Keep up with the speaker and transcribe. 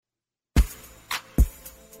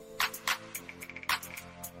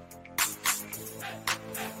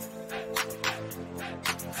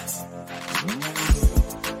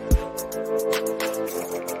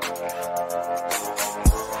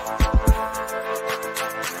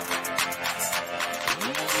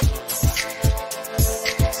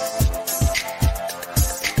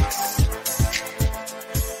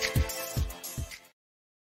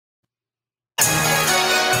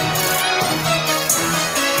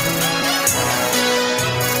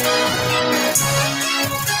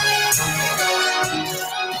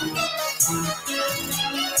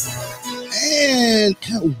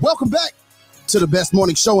Welcome back to the best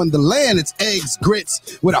morning show in the land. It's Eggs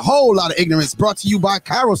Grits with a whole lot of ignorance, brought to you by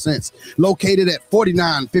ChiroSense, located at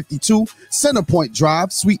 4952 Centerpoint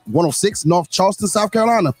Drive, Suite 106, North Charleston, South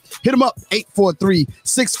Carolina. Hit them up,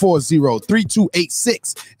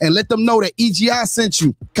 843-640-3286, and let them know that EGI sent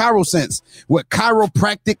you. ChiroSense, where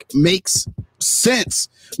chiropractic makes sense.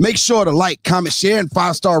 Make sure to like, comment, share, and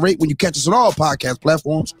 5-star rate when you catch us on all podcast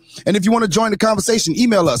platforms. And if you want to join the conversation,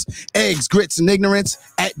 email us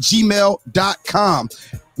eggsgritsandignorance@gmail.com.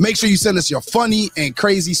 Make sure you send us your funny and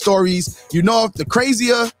crazy stories. You know, the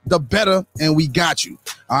crazier, the better, and we got you.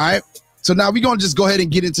 All right? So now we're going to just go ahead and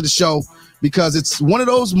get into the show because it's one of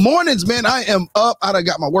those mornings, man. I am up. I done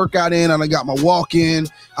got my workout in. I done got my walk in.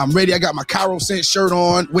 I'm ready. I got my ChiroSense shirt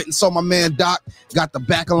on. Went and saw my man Doc. Got the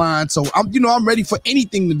back of line. So I'm ready for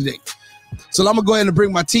anything today. So I'm going to go ahead and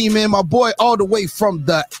bring my team in. My boy all the way from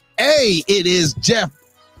the A, it is Jeff.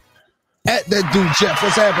 At that dude, Jeff.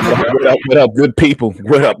 What's happening? What up, good people?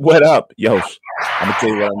 What up? Yo, I'm going to tell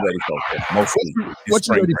you what I'm ready for. Mostly what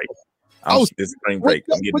you ready for? This spring break.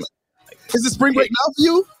 Is it spring break now for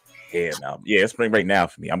you? Yeah, it's spring break now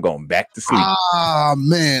for me. I'm going back to sleep. Ah,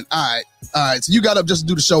 man. All right. So you got up just to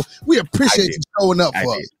do the show. We appreciate you showing up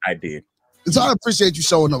for us. I did. So I appreciate you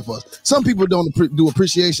showing up for us. Some people don't do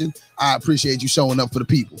appreciation. I appreciate you showing up for the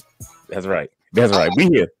people. That's right. We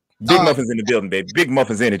here. Big Muffins in the building, baby. Big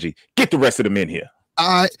Muffins energy. Get the rest of them in here.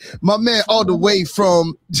 All right. My man all the way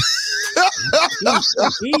from E,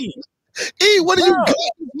 what are you doing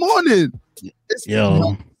this morning?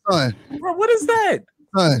 Yo. Son. Bro, what is that?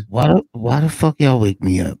 Son. Why the fuck y'all wake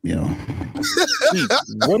me up, yo?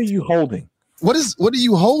 What are you holding? What are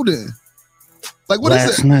you holding? Like what last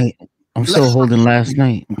is it? Night. I'm still holding last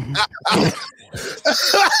night.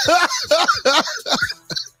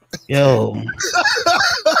 Yo.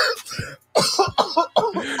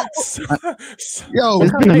 Yo,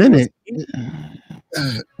 it's been a minute.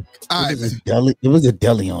 All right, it was a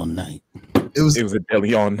deli all night. It was a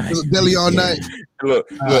deli all night. It was a deli all night.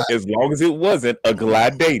 Look, as long as it wasn't a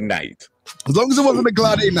glade night. As long as it wasn't a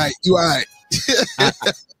glade night, you all right.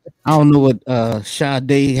 I don't know what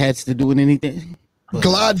Sade has to do with anything.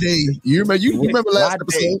 Glade. You remember last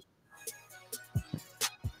episode?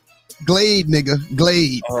 Glade, nigga.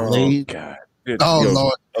 Glade. Glade. God. Oh,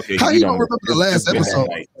 Lord. Okay, how you don't remember the last episode?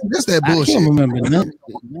 That's that bullshit. I can't remember nothing.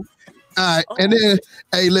 All right, and then,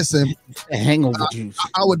 hey, listen. Hangover juice.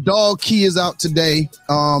 Our dog Key is out today.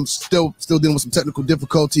 Still dealing with some technical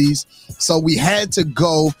difficulties. So we had to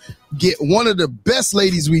go get one of the best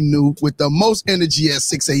ladies we knew with the most energy at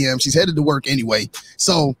 6 a.m. She's headed to work anyway.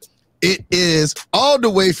 So it is all the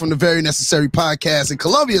way from the Very Necessary Podcast in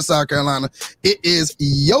Columbia, South Carolina. It is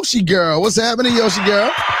Yoshi Girl. What's happening, Yoshi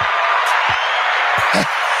Girl?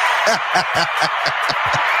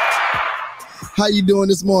 How you doing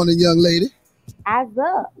this morning, young lady? Eyes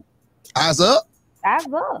up. Eyes up? Eyes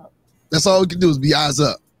up. That's all we can do is be eyes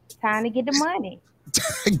up. Time to get the money.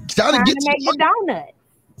 Time to make the donuts.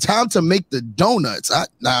 Time to make the donuts.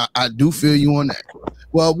 I do feel you on that.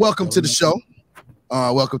 Well, welcome to the show.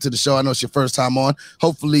 Welcome to the show. I know it's your first time on.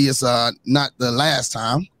 Hopefully it's not the last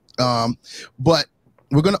time. But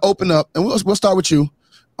we're going to open up, and we'll start with you.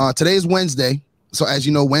 Today is Wednesday. So as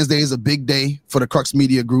you know, Wednesday is a big day for the Crux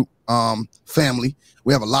Media Group family.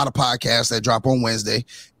 We have a lot of podcasts that drop on Wednesday,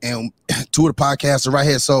 and 2 of the podcasts are right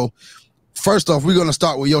here. So first off, we're going to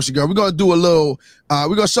start with Yoshi Girl. We're going to do we're going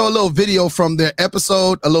to show a little video from their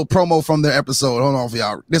episode, a little promo from their episode. Hold on for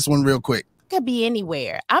y'all. This one real quick. Could be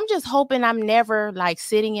anywhere. I'm just hoping I'm never like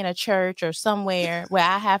sitting in a church or somewhere where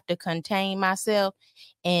I have to contain myself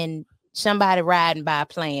and somebody riding by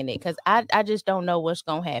playing it, because I just don't know what's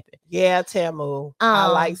gonna happen. Yeah, Tamu. I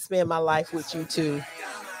like spend my life with you too.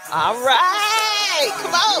 All right,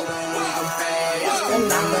 come on.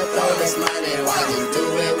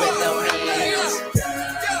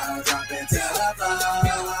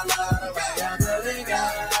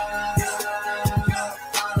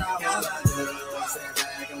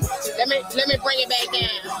 Let me bring it back down.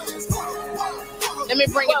 Let me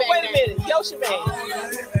bring it back down. Wait a minute, Yoshi man.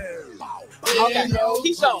 Okay,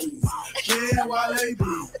 keep going. Yeah, while they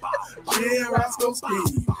do. Yeah, Roscoe Ski.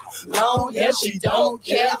 Long as she don't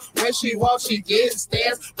care. When she walks, she gets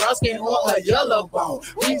stares. Ruskin on her yellow bone.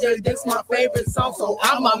 DJ, this my favorite song, so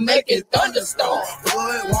I'ma make it thunderstorm.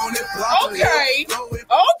 Okay.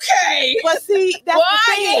 But see, that's the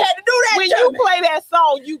thing. You had to do that. When you play that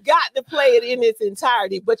song, you got to play it in its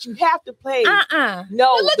entirety. But you have to play.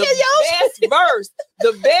 No, look the at best verse.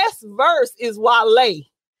 The best verse is Wale.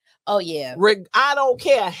 Oh yeah, I don't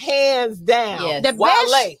care, hands down. Yeah.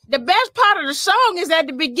 The best part of the song is at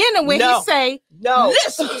the beginning when he say, "No,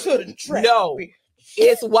 listen to the track." No,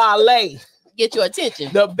 It's Wale. Get your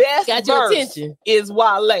attention. The best Got your verse attention. is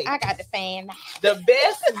Wale. I got the fan. The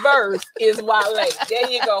best verse is Wale. There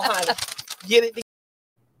you go, honey. Get it.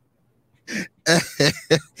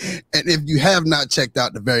 And if you have not checked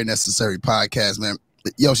out the Very Necessary podcast, man,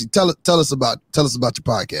 Yoshi, tell us about your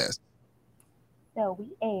podcast. So we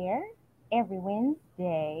air every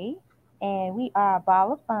Wednesday, and we are a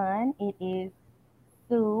ball of fun. It is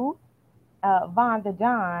Sue, Von the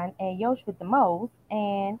Don, and Yosh with the most,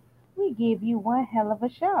 and we give you one hell of a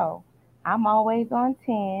show. I'm always on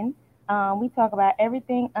 10. We talk about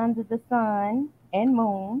everything under the sun and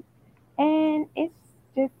moon, and it's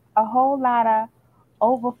just a whole lot of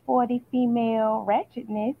over 40 female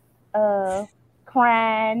ratchetness,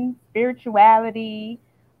 crime, spirituality,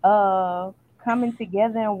 coming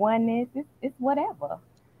together in oneness. It's whatever.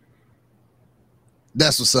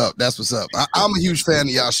 That's what's up. I'm a huge fan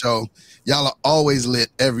of y'all show. Y'all are always lit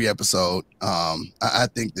every episode. I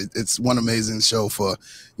think that it's one amazing show for,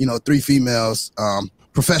 three females,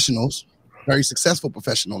 professionals, very successful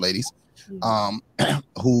professional ladies,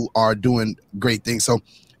 who are doing great things. So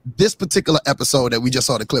this particular episode that we just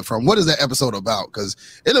saw the clip from, what is that episode about? Because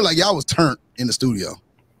it looked like y'all was turned in the studio.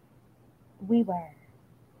 We were,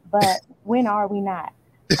 but when are we not?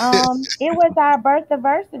 It was our birth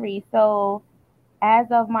anniversary, so as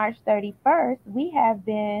of March 31st, we have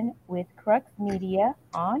been with Crux Media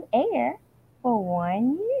on air for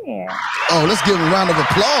 1 year. Oh, let's give a round of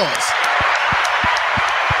applause.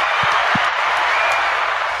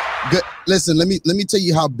 Good. Listen, let me tell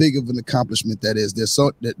you how big of an accomplishment that is. There's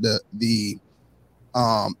the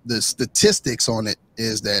statistics on it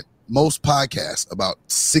is that most podcasts, about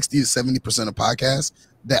 60 to 70% of podcasts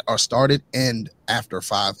that are started end after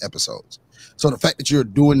 5 episodes. So the fact that you're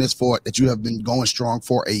doing this that you have been going strong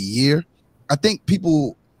for a year, I think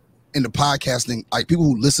people in the podcasting, like people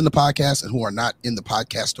who listen to podcasts and who are not in the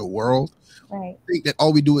podcaster world, right, think that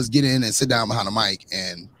all we do is get in and sit down behind a mic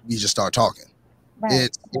and we just start talking.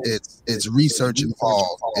 Right. It's research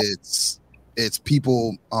involved. It's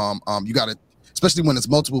people. You got to, especially when it's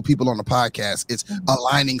multiple people on the podcast. It's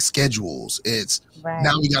aligning schedules. It's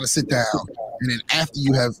now we got to sit down, and then after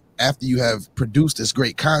you have produced this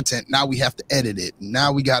great content, now we have to edit it.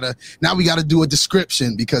 Now we gotta do a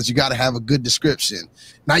description, because you got to have a good description.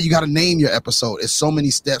 Now you got to name your episode. It's so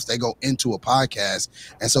many steps that go into a podcast,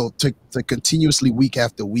 and so to continuously week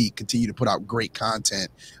after week continue to put out great content,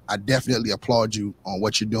 I definitely applaud you on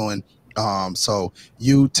what you're doing. So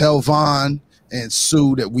you tell Vaughn and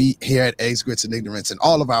Sue that we here at Eggs, Grits, and Ignorance and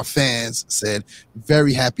all of our fans said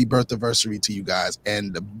very happy birth anniversary to you guys,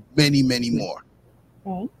 and many, many more.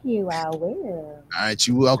 Thank you. I will. All right,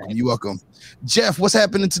 you're welcome. Jeff, what's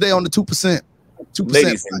happening today on the 2%? 2%.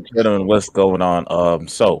 Ladies and gentlemen, what's going on?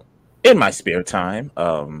 So in my spare time,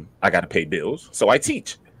 I got to pay bills, so I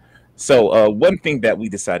teach. So one thing that we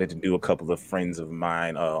decided to do, a couple of friends of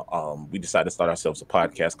mine, we decided to start ourselves a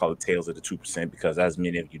podcast called The Tales of the 2%, because as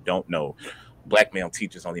many of you don't know, Black male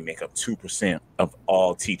teachers only make up 2% of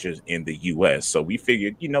all teachers in the U.S. So we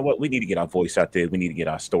figured, you know what, we need to get our voice out there. We need to get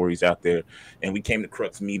our stories out there. And we came to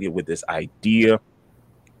Crux Media with this idea.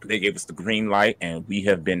 They gave us the green light, and we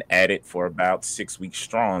have been at it for about 6 weeks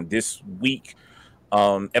strong. This week,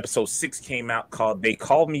 episode 6 came out called They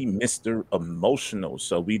Call Me Mr. Emotional.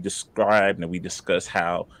 So we described and we discussed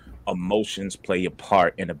how emotions play a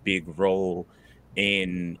part in a big role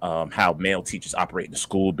in how male teachers operate in the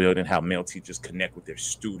school building, how male teachers connect with their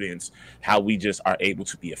students, how we just are able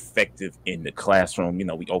to be effective in the classroom. You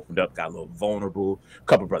know, we opened up, got a little vulnerable, a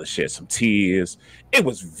couple of brothers shed some tears. It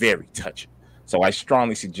was very touching. So I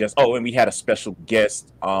strongly suggest, and we had a special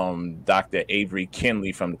guest, Dr. Avery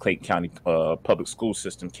Kinley from the Clayton County Public School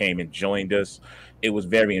System came and joined us. It was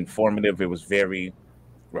very informative. It was very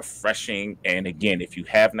refreshing. And again, if you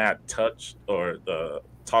have not touched or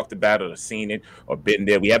talked about it or seen it or been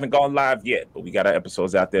there, we haven't gone live yet, but we got our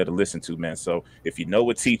episodes out there to listen to, man. So if you know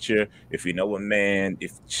a teacher, if you know a man,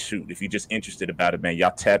 if you're just interested about it, man,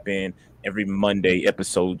 y'all tap in. Every Monday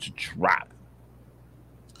episodes drop.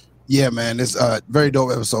 Yeah, man, it's a very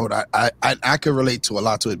dope episode. I can relate to a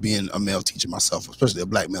lot to it, being a male teacher myself, especially a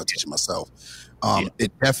Black male teacher myself.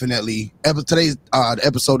 It definitely, today's the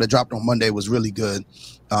episode that dropped on Monday was really good.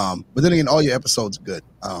 But then again, all your episodes are good.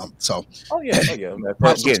 Again,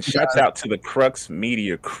 shouts out to the Crux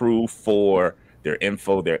Media crew for their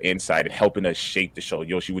info, their insight, and helping us shape the show.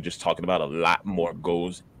 Yoshi, we're just talking about a lot more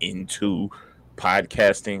goes into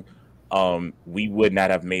podcasting. We would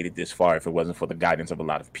not have made it this far if it wasn't for the guidance of a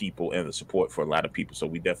lot of people and the support for a lot of people. So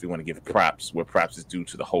we definitely want to give props where props is due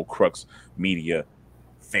to the whole Crux Media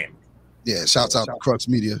family. Yeah, shouts out to Crux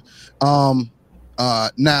Media.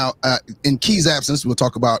 Now, in Key's absence, we'll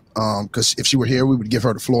talk about because if she were here, we would give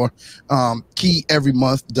her the floor. Key every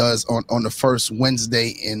month does on the first Wednesday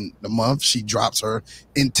in the month. She drops her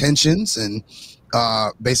intentions and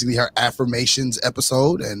basically her affirmations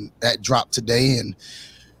episode, and that dropped today. And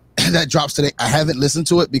that drops today. I haven't listened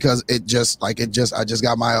to it because I just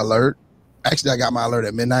got my alert. Actually, I got my alert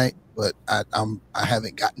at midnight, but I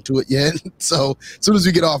haven't gotten to it yet. So as soon as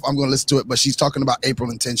we get off, I'm going to listen to it. But she's talking about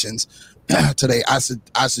April intentions today. I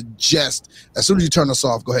suggest as soon as you turn us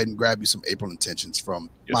off, go ahead and grab you some April intentions from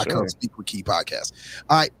my Come Speak with Key podcast.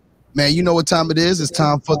 All right, man. You know what time it is? It's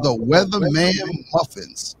time for the Weatherman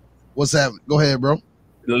Muffins. What's happening? Go ahead, bro.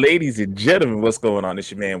 Ladies and gentlemen, what's going on?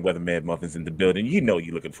 It's your man Weatherman Muffins in the building. You know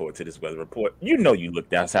you're looking forward to this weather report. You know you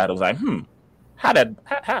looked outside. I was like, how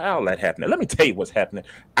all that happening? Let me tell you what's happening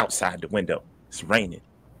outside the window. It's raining.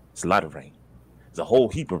 It's a lot of rain. It's a whole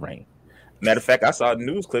heap of rain. Matter of fact, I saw a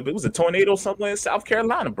news clip. It was a tornado somewhere in South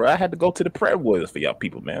Carolina, bro. I had to go to the prayer warriors for y'all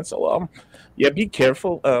people, man. So, yeah, be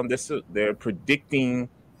careful. They're predicting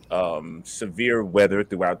severe weather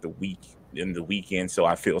throughout the week in the weekend. So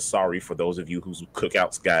I feel sorry for those of you whose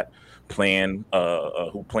cookouts got planned,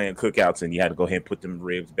 who planned cookouts and you had to go ahead and put them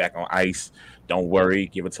ribs back on ice. Don't worry.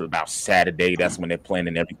 Give it till about Saturday. That's when they're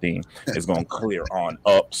planning everything. It's going to clear on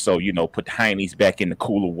up. So, put the heinies back in the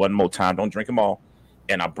cooler one more time. Don't drink them all.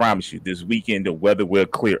 And I promise you, this weekend, the weather will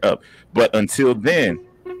clear up. But until then,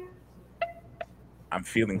 I'm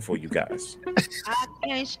feeling for you guys. I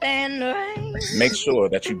can't stand the rain. Make sure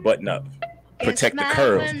that you button up. Protect the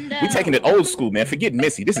curls. We're taking it old school, man. Forget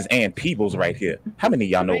Missy. This is Ann Peebles right here. How many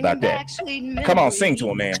of y'all know about that? Come on, sing to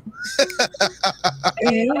him, man.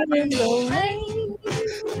 You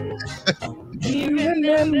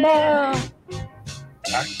remember.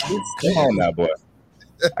 Come on now, boy.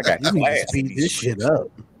 I got you need to speed this shit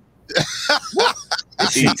up.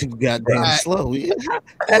 This shit too goddamn slow. I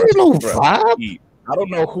didn't know vibe. I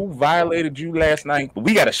don't know who violated you last night, but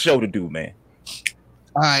we got a show to do, man.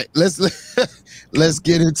 All right, let's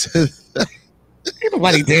get into. Ain't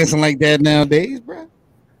nobody dancing like that nowadays, bro.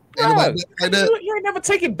 You ain't never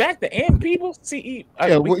taken back the Ann Peebles. See,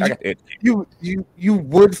 you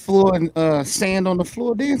wood floor and sand on the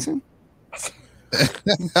floor dancing.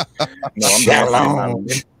 No,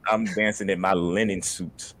 I'm dancing in my linen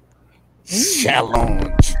suit.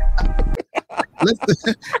 Shalom.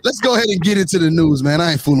 Let's go ahead and get into the news, man.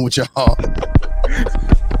 I ain't fooling with y'all.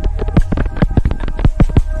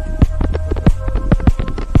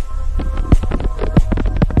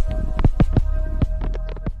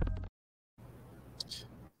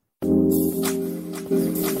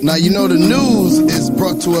 Now, the news is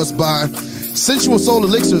brought to us by Sensual Soul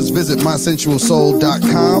Elixirs. Visit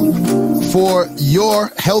mysensualsoul.com for your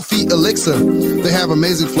healthy elixir. They have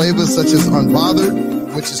amazing flavors such as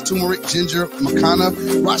Unbothered, which is turmeric, ginger, macana,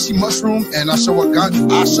 rashi mushroom, and ashwagandha,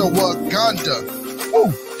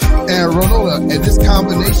 and Ronota. And this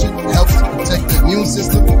combination helps protect the immune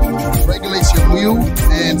system, regulates your mood,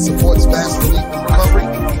 and supports fast relief and recovery.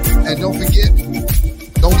 And don't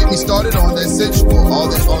get me started on the Sensual.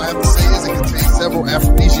 All I have to say is it contains several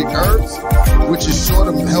aphrodisiac herbs, which is sure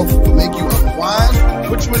to help make you unwind,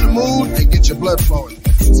 put you in the mood, and get your blood flowing.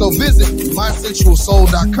 So visit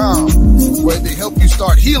mysensualsoul.com, where they help you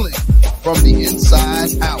start healing from the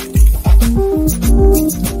inside out.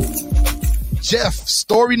 Jeff,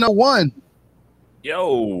 story number 1.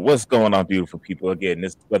 Yo, what's going on, beautiful people? Again,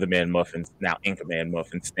 this is Weatherman Muffins, now Anchorman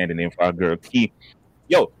Muffins, standing in for our girl Key.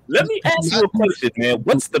 Yo, let me ask you a question, man.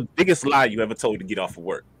 What's the biggest lie you ever told to get off of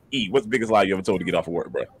work? E, what's the biggest lie you ever told to get off of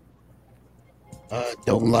work, bro?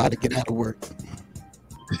 Don't lie to get out of work.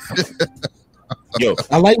 Yo,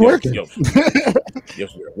 I like working. Yo,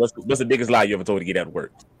 what's the biggest lie you ever told to get out of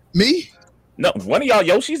work? Me? No, one of y'all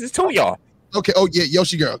Yoshis. It's two of y'all. Okay. Oh yeah,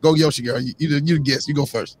 Yoshi girl. Go Yoshi girl. You guess. You go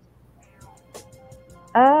first.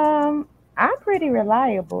 I'm pretty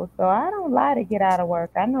reliable, so I don't lie to get out of work.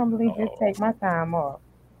 I normally just take my time off.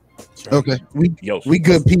 Okay. We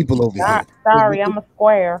good people over here. Sorry, I'm a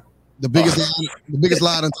square. The biggest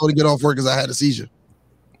lie I done told to get off work is I had a seizure.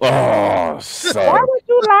 Oh, son. Why would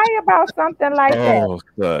you lie about something like that? Oh,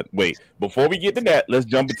 son. Wait, before we get to that, let's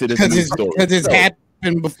jump into this news story. Because it's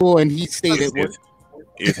happened before and he stayed at work.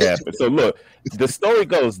 It happened. So look, the story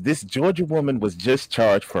goes, this Georgia woman was just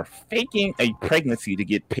charged for faking a pregnancy to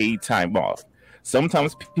get paid time off.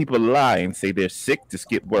 Sometimes people lie and say they're sick to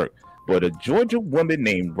skip work. But a Georgia woman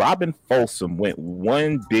named Robin Folsom went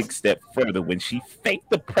one big step further when she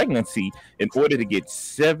faked the pregnancy in order to get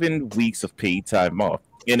 7 weeks of paid time off.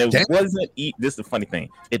 And it wasn't, this is the funny thing,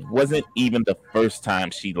 it wasn't even the first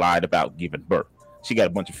time she lied about giving birth. She got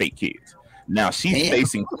a bunch of fake kids. Now she's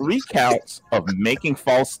facing 3 counts of making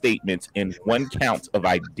false statements and 1 count of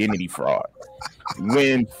identity fraud.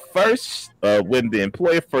 When the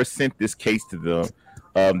employer first sent this case to them,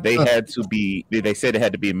 they said it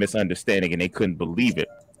had to be a misunderstanding and they couldn't believe it.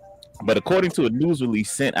 But according to a news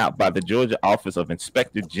release sent out by the Georgia Office of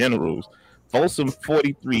Inspector Generals, Folsom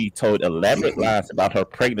 43 told elaborate lies about her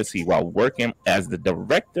pregnancy while working as the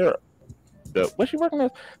director. What's she working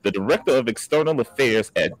as? The director of external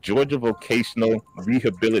affairs at Georgia Vocational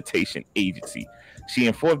Rehabilitation Agency. She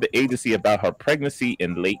informed the agency about her pregnancy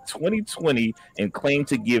in late 2020 and claimed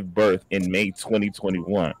to give birth in May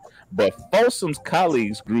 2021. But Folsom's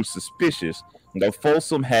colleagues grew suspicious. Though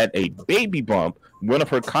Folsom had a baby bump, one of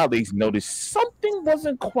her colleagues noticed something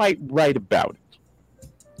wasn't quite right about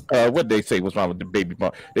it. What they say was wrong with the baby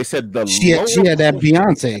bump? They said she had that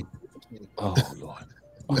Beyonce. Oh Lord.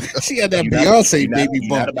 She had that Beyonce baby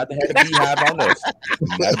bump. Not about to have a beehive on us.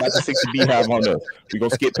 Not about to stick the beehive on us. We're gonna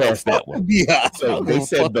skip past that one. Yeah. So they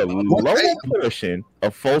said the lower portion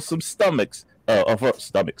of Folsom's stomach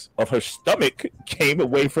came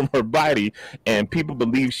away from her body, and people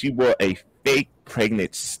believe she wore a fake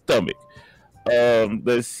pregnant stomach.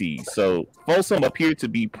 Let's see. So Folsom appeared to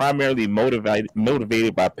be primarily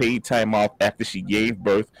motivated by paid time off after she gave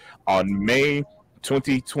birth on May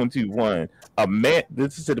 2021.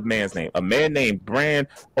 This is the man's name. A man named Brand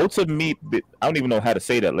Otamit. I don't even know how to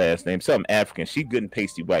say that last name. Something African. She good and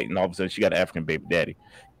pasty white, and all of a sudden she got an African baby daddy.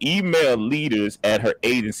 Email leaders at her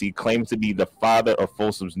agency claims to be the father of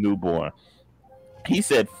Folsom's newborn. He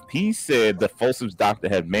said the Folsom's doctor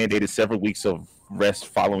had mandated several weeks of rest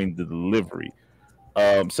following the delivery.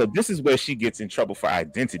 So this is where she gets in trouble for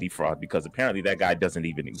identity fraud, because apparently that guy doesn't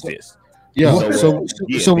even exist. Yeah. So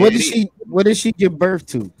what did she give birth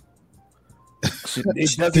to?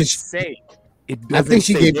 It doesn't say. I think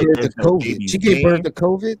she gave birth to COVID. She gave birth to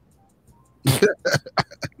COVID.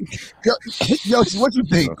 Yo, what you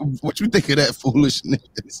think? What you think of that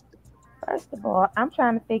foolishness? First of all, I'm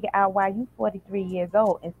trying to figure out why you 43 years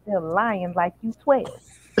old and still lying like you 12.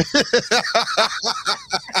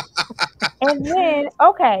 And then,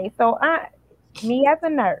 okay, so me as a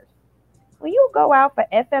nurse, when you go out for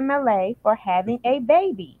FMLA for having a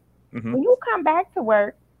baby, when you come back to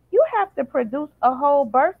work, you have to produce a whole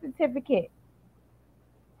birth certificate.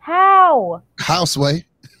 How? Houseway.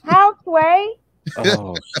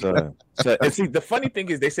 Oh, son. And see, the funny thing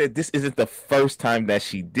is, they said this isn't the first time that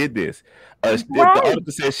she did this. The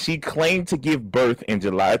article says she claimed to give birth in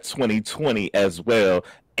July 2020 as well,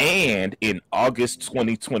 and in August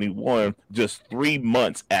 2021, just 3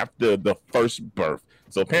 months after the first birth.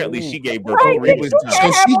 So apparently, she gave birth.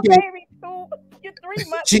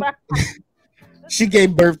 She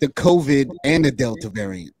gave birth to COVID and the Delta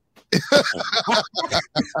variant.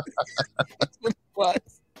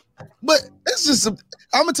 But it's just I'm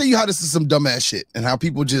gonna tell you how this is some dumbass shit, and how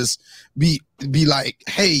people just be like,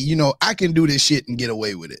 hey, you know, I can do this shit and get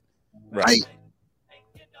away with it. Right.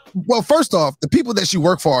 Well, first off, the people that she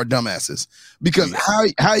work for are dumbasses, because how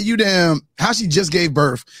she just gave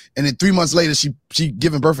birth and then 3 months later she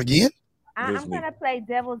giving birth again? I'm gonna play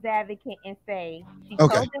devil's advocate and say she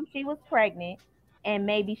told them she was pregnant, and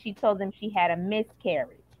maybe she told them she had a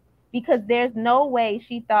miscarriage, because there's no way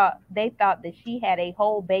they thought that she had a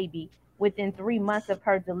whole baby within 3 months of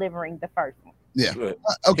her delivering the first one. Yeah.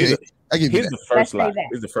 Okay. I give you that.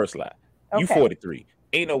 Here's the first lie. You 43.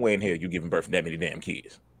 Ain't no way in hell you giving birth to that many damn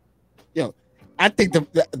kids. Yo, I think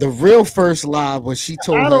the real first lie was she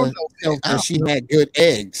told herself that she had good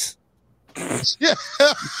eggs.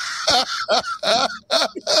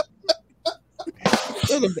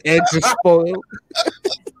 Those eggs are spoiled.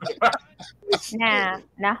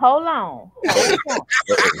 Now hold on.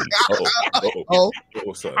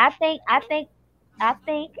 I think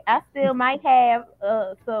I still might have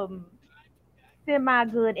some semi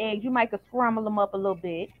good eggs. You might could scramble them up a little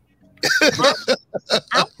bit.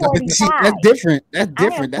 I'm 45. See, that's different. That's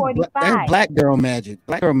black girl magic.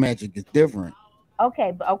 Black girl magic is different.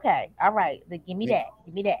 Okay. All right. Then give me that.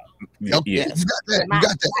 Yeah. You got that. My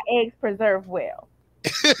eggs preserved well.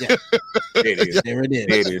 Yeah. There it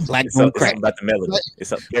is. Black it's something about the melody.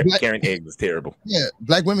 It's carrying eggs is terrible. Yeah,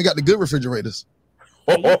 black women got the good refrigerators.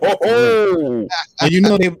 And you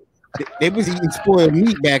know they was eating spoiled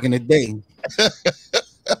meat back in the day.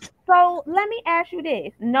 So let me ask you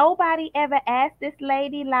this: nobody ever asked this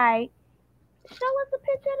lady, like, show us a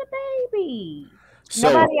picture of the baby.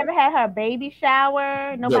 Nobody ever had her baby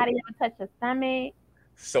shower. Nobody ever touched her stomach.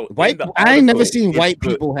 So I ain't never seen white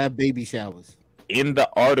people have baby showers. In the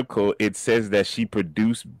article, it says that she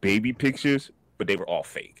produced baby pictures, but they were all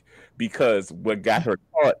fake, because what got her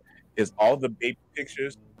caught is all the baby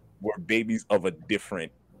pictures were babies of a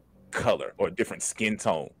different color or different skin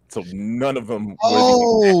tone. So none of them.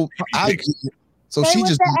 Oh, so she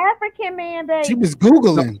just the African man baby. She was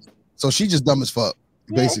Googling. So she just dumb as fuck.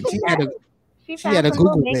 Basically, she had a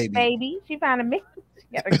Google baby. She found a mix.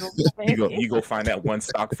 You go find that one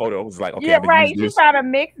stock photo. It was like, okay, yeah, right. She found a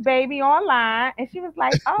mixed baby online, and she was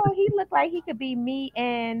like, "Oh, he looked like he could be me."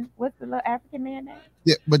 And what's the little African man name?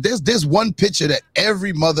 Yeah, but there's one picture that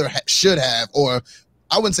every mother should have, or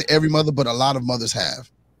I wouldn't say every mother, but a lot of mothers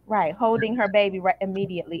have. Right, holding her baby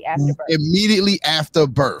immediately after birth. Immediately after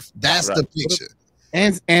birth. That's the picture.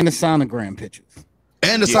 And the sonogram pictures.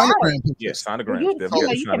 And the sonogram picture. Yeah, sonogram. You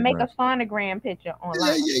can make a sonogram picture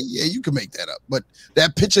online. Yeah, you can make that up. But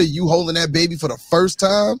that picture, you holding that baby for the first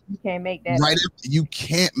time, you can't make that right up. You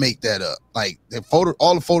can't make that up. Like all the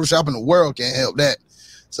Photoshop in the world can't help that.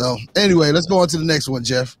 So anyway, let's go on to the next one,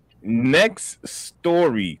 Jeff. Next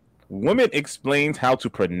story. Woman explains how to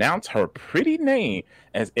pronounce her pretty name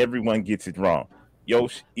as everyone gets it wrong.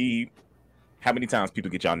 Yosh, Eve, how many times people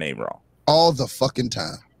get your name wrong? All the fucking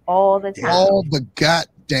time. All the time. All the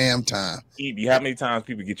goddamn time. Evie, how many times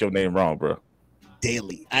people get your name wrong, bro?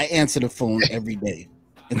 Daily. I answer the phone every day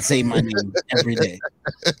and say my name every day.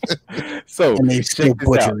 So and they still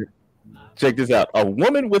butcher it. Check this out. A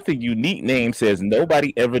woman with a unique name says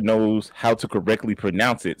nobody ever knows how to correctly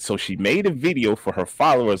pronounce it, so she made a video for her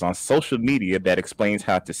followers on social media that explains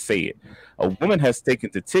how to say it. A woman has taken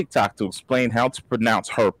to TikTok to explain how to pronounce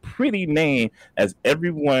her pretty name as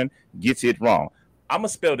everyone gets it wrong. I'm going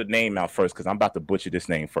to spell the name out first because I'm about to butcher this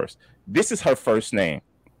name first. This is her first name.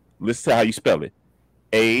 Listen to how you spell it.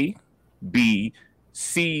 A-B-C-D-E.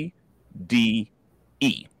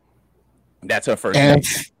 That's her first name.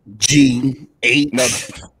 F-G-H-I-J-K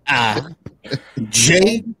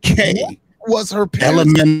was her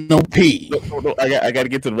elemental P. No, I got to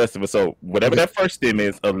get to the rest of it. So whatever that first name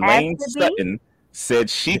is, Elaine Sutton said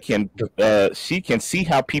she can see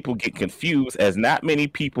how people get confused as not many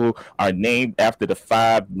people are named after the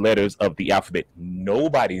 5 letters of the alphabet.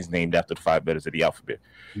 Nobody's named after the 5 letters of the alphabet.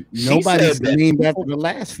 Nobody's named after the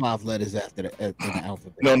last 5 letters after the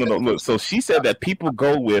alphabet. No. Look, so she said that people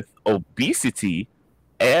go with obesity,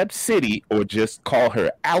 Ab City, or just call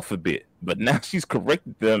her alphabet. But now she's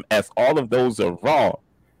corrected them as all of those are wrong.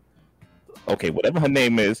 Okay, whatever her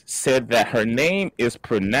name is, said that her name is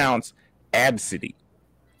pronounced Absidy.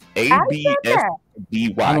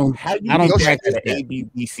 A-B-S-D-Y. I don't practice that.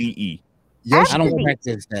 A-B-B-C-E. I don't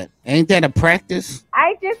practice that. Ain't that a practice?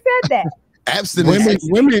 I just said that. Abstinence.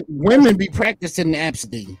 Women be practicing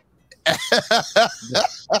abstinence.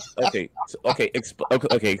 Okay.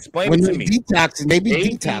 Explain when it to me. Detoxing, they be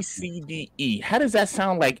detoxing. A-B-C-D-E. How does that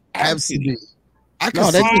sound like Absidy?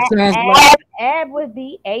 No, that just sounds like Ab would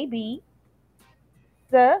be A-B.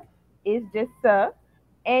 S is just S.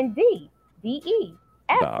 And D-E.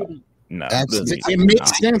 Absidy. No, it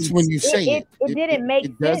makes sense when you say it. It didn't make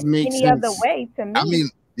sense any sense. other way to me. I mean,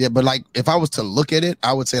 yeah, but like if I was to look at it,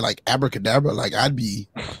 I would say like abracadabra. Like I'd be,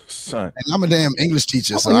 son. And I'm a damn English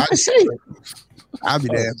teacher, so I'd be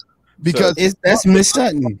damn because that's Miss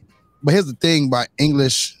Sutton. But here's the thing: by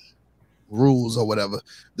English rules or whatever,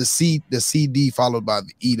 the CD followed by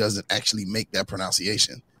the E doesn't actually make that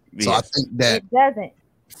pronunciation. Yes. So I think that it doesn't.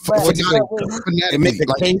 It makes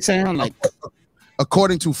the K sound like.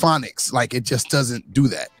 According to phonics, like it just doesn't do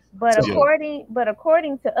that. But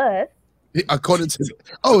according to us, according to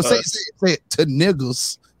say it to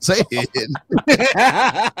niggas, say it.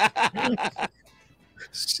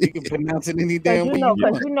 You can pronounce it any damn way.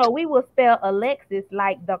 Because we will spell Alexis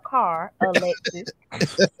like the car Alexis.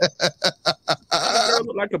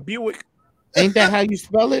 Look like a Buick. Ain't that how you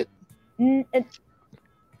spell it? I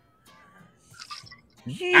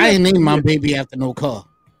ain't named my baby after no car.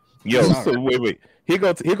 Yo, so wait. Here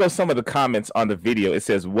goes some of the comments on the video. It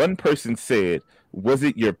says one person said, "Was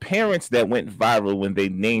it your parents that went viral when they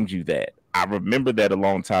named you that? I remember that a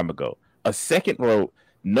long time ago." A second wrote,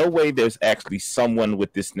 "No way there's actually someone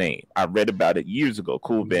with this name. I read about it years ago.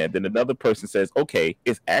 Cool band." Then another person says, "Okay,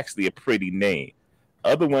 it's actually a pretty name."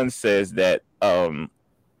 Other one says that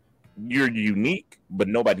you're unique, but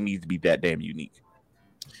nobody needs to be that damn unique.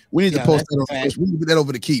 We need to post that on. We need to get that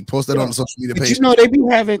over the key. Post that on the social media page.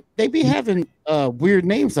 They be having weird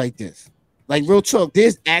names like this. Like real talk,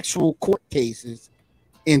 there's actual court cases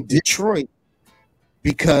in Detroit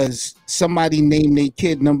because somebody named their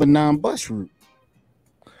kid number 9 bus route.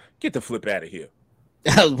 Get the flip out of here.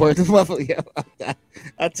 I was worth the motherfucker. Yo.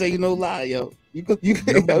 I tell you no lie, yo. You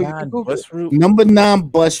number 9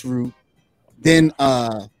 bus route. Then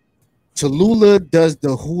Tallulah does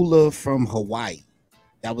the hula from Hawaii.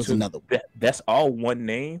 That was another one. That's all one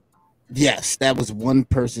name? Yes, that was one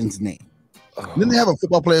person's name. Didn't they have a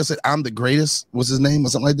football player say, "I'm the greatest"? What's his name or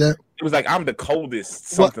something like that? It was like I'm the coldest,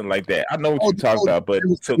 something like that. I know what you're talking about, but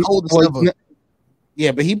so,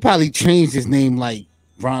 yeah, but he probably changed his name like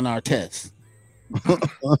Ron Artest. You know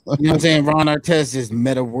what I'm saying? Ron Artest is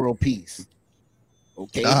Meta World Peace.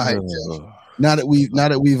 Okay. All right. Now that we've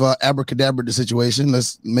abracadabraed the situation,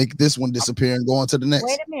 let's make this one disappear and go on to the next.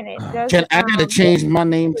 Wait a minute. I gotta change my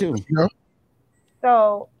name too.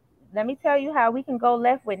 So let me tell you how we can go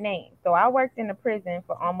left with names. So I worked in a prison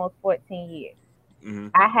for almost 14 years. Mm-hmm.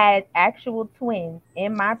 I had actual twins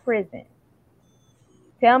in my prison.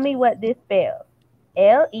 Tell me what this spells.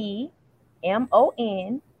 LEMONJELLO.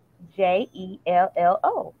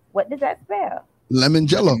 What does that spell? Lemon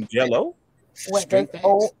Jello. Jello. What does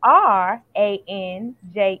ORANJELLO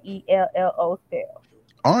spell?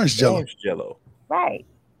 Orange Jello. Orange Jello. Right.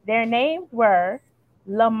 Their names were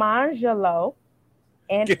Lamangelo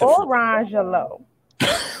and Orangelo.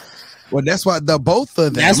 Well, that's why both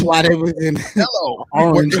of them. That's why they were in Hello.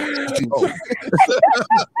 Orange.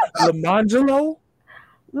 Lamangelo?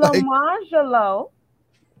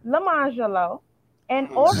 Lamangelo, and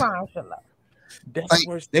Orangelo. That's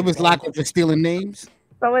worse. They was locked up for stealing names.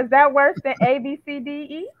 So is that worse than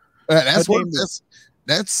ABCDE? That's what that's.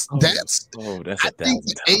 I think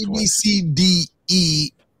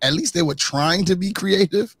ABCDE. At least they were trying to be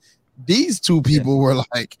creative. These two people were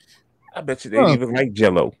like, I bet you they didn't even like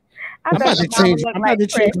Jello. I'm about to change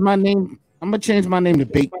my name. I'm gonna change my name to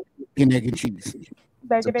Bacon, Egg, and Cheese.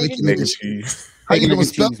 Bacon, egg, and cheese. How you gonna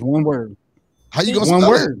spell? One word. How you gonna spell? One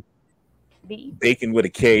word. Bacon with a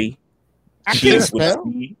K. I can't spell.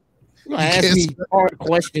 You gonna ask me hard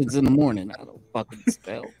questions in the morning? I don't fucking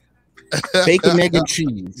spell. Bacon, egg, and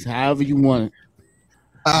cheese. However you want it.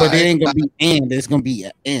 But it ain't gonna be N. It's gonna be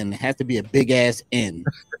an N. It has to be a big ass N.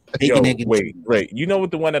 Bacon, egg, and cheese. Wait. You know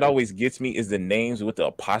what the one that always gets me is the names with the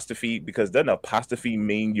apostrophe, because doesn't apostrophe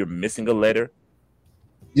mean you're missing a letter?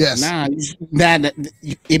 Yes. Nah,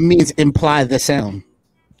 it means imply the sound.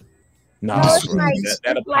 No,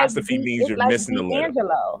 that apostrophe means you're missing the letter.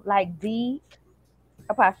 Angelo, like D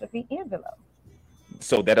apostrophe Angelo.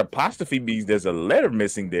 So that apostrophe means there's a letter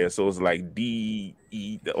missing there. So it's like D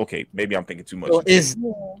E. Okay, maybe I'm thinking too much. So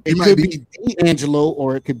it could be D'Angelo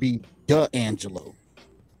or it could be D'Angelo.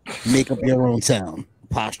 Make up your own sound.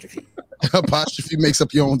 Apostrophe. Apostrophe makes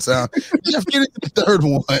up your own sound. Jeff, get into the third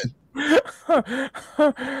one.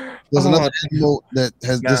 There's another animal that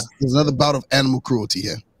has this. There's another bout of animal cruelty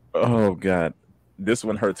here. Oh God, this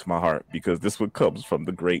one hurts my heart because this one comes from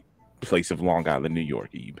the great place of Long Island, New York,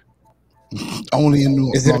 Ebe. Only in New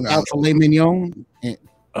York. Is it about filet mignon?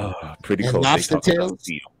 Pretty close. Lobster tails?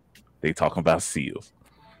 They talking about seals.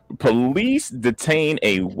 Police detain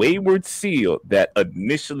a wayward seal that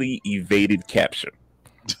initially evaded capture.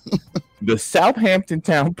 The Southampton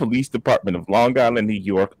Town Police Department of Long Island, New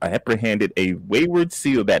York, apprehended a wayward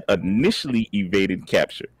seal that initially evaded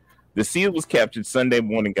capture. The seal was captured Sunday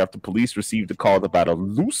morning after police received a call about a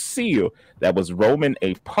loose seal that was roaming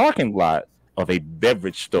a parking lot of a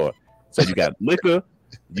beverage store. So you got liquor,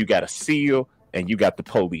 you got a seal, and you got the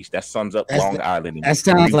police. That sums up Long Island. That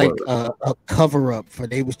sounds like a cover up for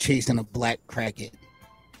they was chasing a black crackhead.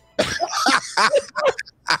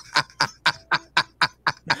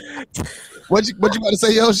 What you about to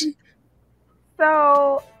say, Yoshi?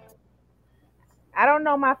 So I don't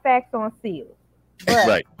know my facts on seals, but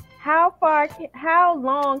right. How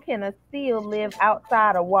long can a seal live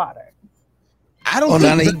outside of water? I don't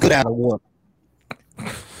think they good out of water.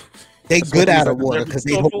 They good out of water because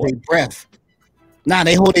they hold their breath. Nah,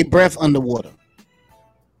 they hold their breath underwater.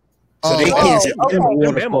 So they can't sit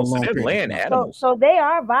underwater for a long period. Land animals. So they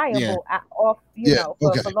are viable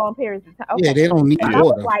for long periods of time. Okay. Yeah, they don't need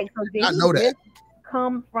water. Like, so I know that.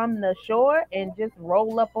 Come from the shore and just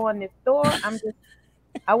roll up on this store.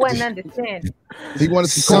 I wasn't understanding. He wanted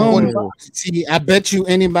to see. I bet you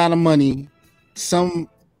any amount of money, some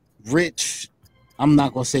rich, I'm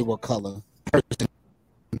not gonna say what color person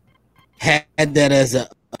had that as a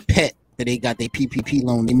pet that they got their PPP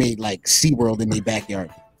loan. They made like SeaWorld in their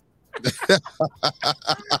backyard.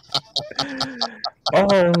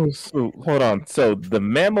 So hold on. So the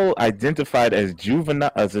mammal identified as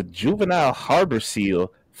a juvenile harbor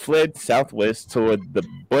seal fled southwest toward the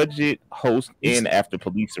Budget Host Inn after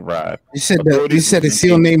police arrived. You said the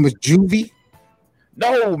seal name was Juvie?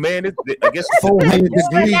 No, man. I guess 400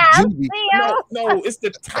 degrees Juvie. No, it's the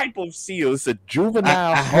type of seal. It's a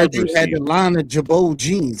juvenile. I heard you had the line of Jabot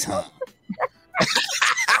jeans, huh?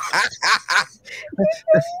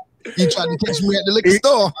 You tried to catch me at the liquor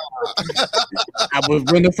store. I was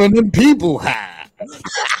running from them people, huh?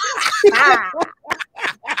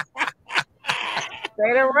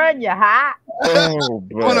 It'll run you hot. Oh,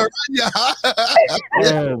 bro. Wanna run you hot?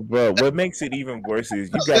 Oh, bro. What makes it even worse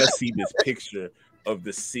is you gotta see this picture of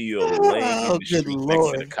the seal laying in the street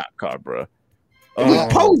next to the cop car, bro. It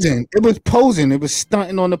was posing. It was posing. It was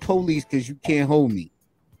stunting on the police because you can't hold me.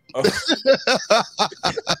 You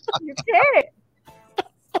can't.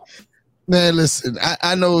 Man, listen,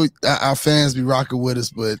 I know our fans be rocking with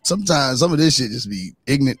us, but sometimes some of this shit just be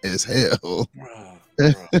ignorant as hell.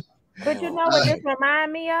 But you know what this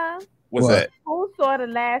remind me of? What's that? Who saw the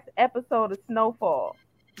last episode of Snowfall?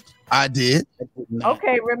 I did.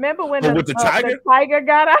 Okay, remember when with the tiger? the tiger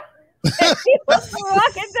got out and he was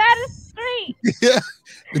walking down the street? Yeah,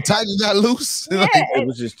 the tiger got loose. Yeah, It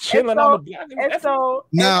was just chilling on the block. And so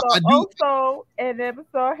I do. also, and then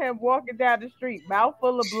saw him walking down the street, mouth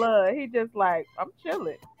full of blood. He just like, I'm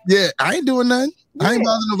chilling. Yeah, I ain't doing nothing. I ain't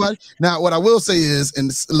bothering nobody. Now, what I will say is, and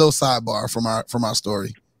it's a little sidebar from our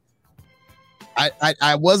story.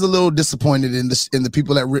 I was a little disappointed in the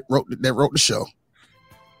people that wrote the show,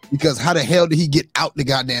 because how the hell did he get out the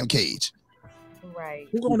goddamn cage? Right.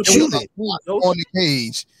 Who's going to Shoot shoot it on the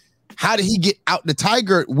cage. How did he get out? The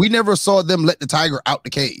tiger? We never saw them let the tiger out the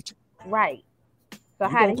cage. Right. So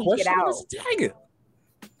how did he get out? Tiger.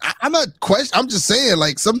 I'm not question. I'm just saying,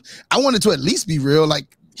 like, I wanted to at least be real.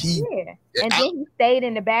 Like he, and then he stayed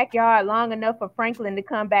in the backyard long enough for Franklin to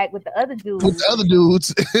come back with the other dudes. With the other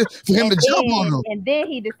dudes, for him to jump on them. And then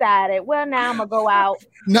he decided, well, now I'm gonna go out.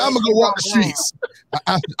 Now I'm gonna go walk the streets.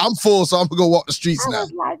 I'm full, so I'm gonna go walk the streets now. I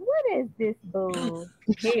was like, what is this bull?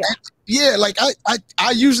 Yeah, like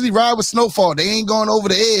I usually ride with Snowfall. They ain't going over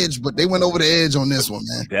the edge, but they went over the edge on this one,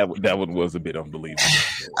 man. That one was a bit unbelievable.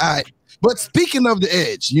 All right, but speaking of the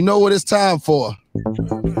edge, you know what it's time for?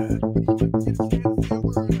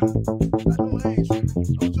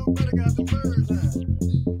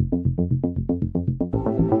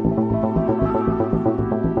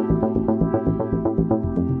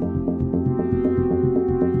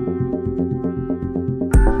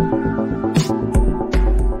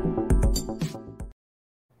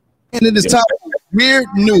 And it is time for weird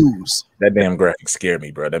news. That damn graphic scared me,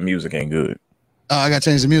 bro. That music ain't good. I gotta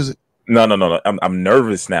change the music. No. I'm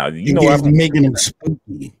nervous now. You know I'm making them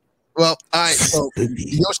spooky. Well, all right. So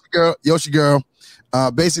Yoshi girl.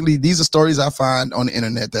 Basically, these are stories I find on the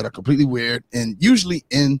internet that are completely weird and usually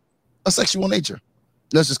in a sexual nature.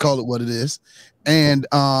 Let's just call it what it is. And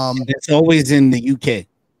it's always in the UK.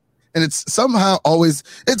 And it's somehow always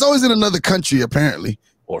in another country, apparently.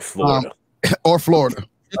 Or Florida. Or Florida.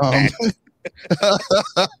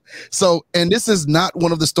 So, and this is not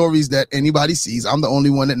one of the stories that anybody sees. I'm the only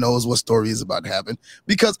one that knows what story is about to happen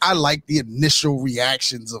because I like the initial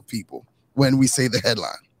reactions of people when we say the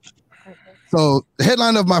headline. So the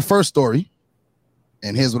headline of my first story,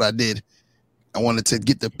 and here's what I did. I wanted to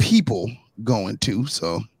get the people going too.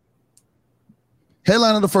 So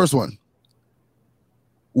headline of the first one.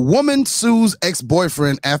 Woman sues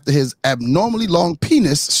ex-boyfriend after his abnormally long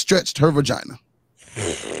penis stretched her vagina.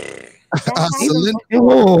 Hold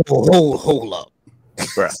up.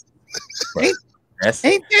 Bruh.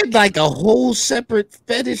 Ain't there like a whole separate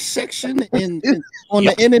fetish section on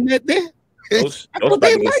the internet there? Those people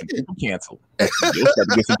canceled.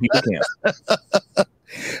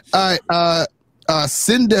 All right,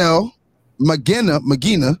 Sindel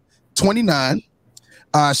Magina, 29.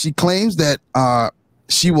 She claims that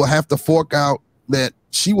she will have to fork out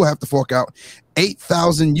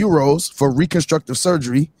 8,000 euros for reconstructive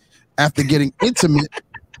surgery after getting intimate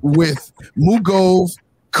with Mugov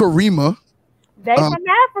Karima. They from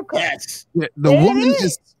Africa. Yes.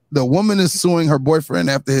 The woman is suing her boyfriend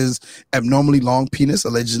after his abnormally long penis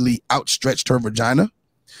allegedly outstretched her vagina.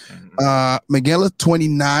 Miguela,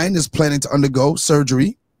 29, is planning to undergo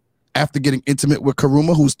surgery after getting intimate with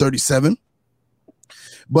Karuma, who's 37.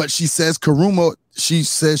 But she says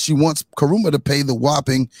she wants Karuma to pay the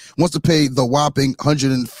whopping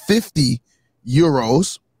 150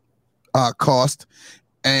 euros cost,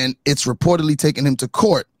 and it's reportedly taken him to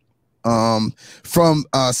court. From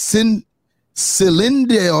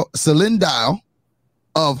Silindale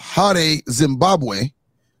of Harare, Zimbabwe,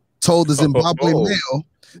 told the Zimbabwe Mail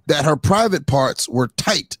that her private parts were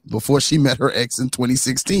tight before she met her ex in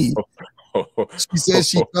 2016. She says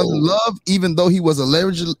she fell in love even though he was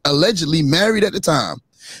allegedly married at the time.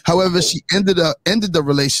 However, she ended the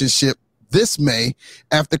relationship this May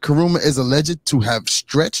after Karuma is alleged to have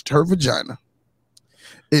stretched her vagina.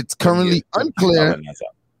 It's currently unclear.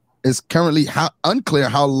 It's currently unclear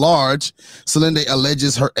how large Selinde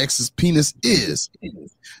alleges her ex's penis is.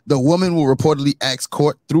 The woman will reportedly ask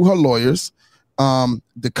court through her lawyers,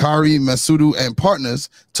 Dakari Masudu and partners,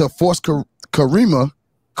 to force Karima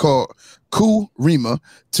Kurima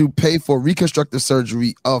to pay for reconstructive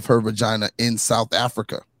surgery of her vagina in South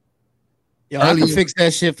Africa. Yo, I can fix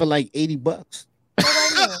that shit for like $80.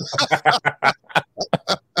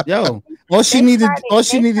 Yo, all she needed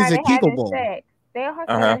is a Kegel ball. They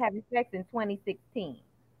started having sex in 2016.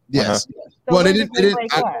 Yes. So well, they didn't.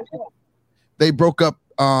 They broke up.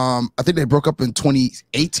 I think they broke up in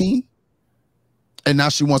 2018, and now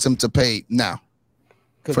she wants him to pay now.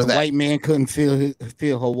 Because the white man couldn't feel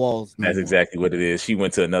her walls. That's exactly what it is. She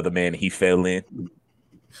went to another man and he fell in.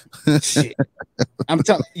 Shit. I'm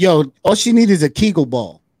telling yo, all she needs is a Kegel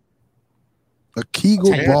ball. A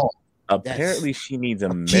Kegel ball. Apparently, she needs a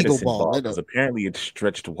medicine ball because apparently it's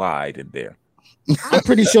stretched wide in there. I'm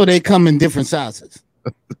pretty sure they come in different sizes.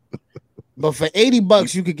 But for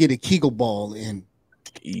 $80, you could get a Kegel ball and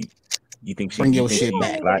you think she bring your shit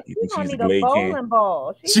back. You think she's need a bowling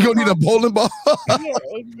ball. She gonna need a bowling ball.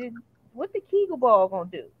 Yeah, what's the Kegel ball gonna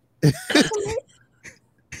do?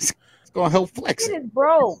 It's gonna help flex. It is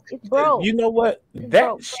broke. It's broke. You know what?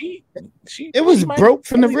 She it was broke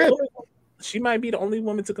from the rip. She might be the only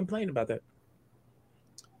woman to complain about that.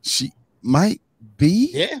 She might be.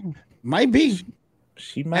 Yeah, might be.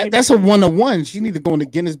 She might. That's a 101. She need to go in the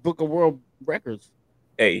Guinness Book of World Records.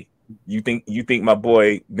 Hey, you think my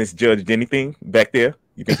boy misjudged anything back there?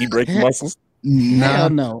 You think he breaks muscles? Hell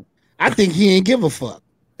no. I think he ain't give a fuck.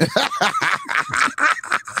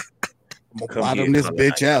 Bottom this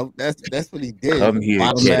bitch out. That's what he did. Come here,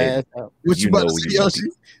 bottom get it. out. What you about to say, Yoshi?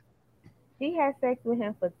 She had sex with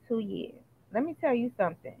him for 2 years. Let me tell you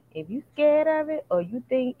something. If you scared of it or you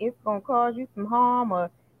think it's gonna cause you some harm or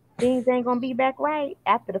things ain't gonna be back right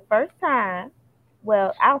after the first time,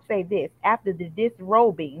 well, I'll say this: after the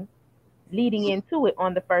disrobing, leading into it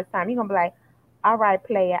on the first time, you're gonna be like, "All right,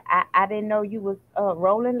 player, I didn't know you was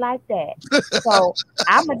rolling like that, so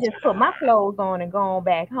I'm gonna just put my clothes on and go on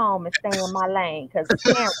back home and stay in my lane because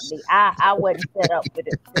apparently I wasn't set up for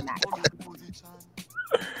this tonight."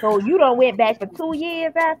 So you done went back for 2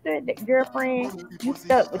 years after the girlfriend. You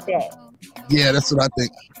stuck with that. Yeah, that's what I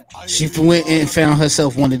think. She went and found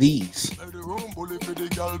herself one of these.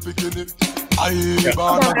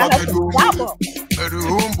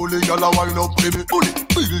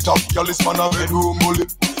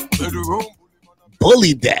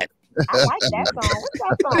 Bully that. I like that song. What's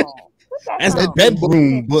that song? That's the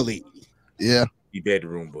bedroom bully. Yeah. He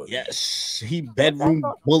bedroom bully. Yes. He bedroom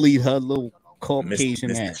bullied her little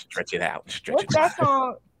Caucasian ass. Stretch it out. What's that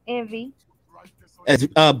song, Envy? As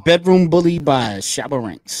Bedroom Bully by Shabba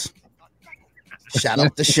Ranks. Shout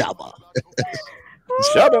out to Shabba.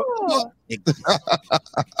 Shabba. He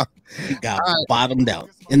got bottomed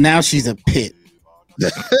out. And now she's a pit.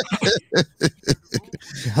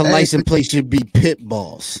 Her license plate should be pit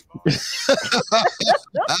balls.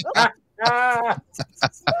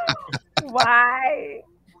 Why?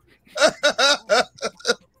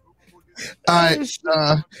 All right.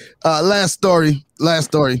 Last story.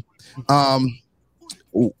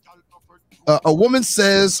 A woman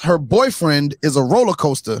says her boyfriend is a roller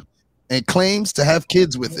coaster and claims to have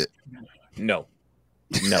kids with it. No.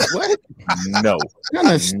 What? No.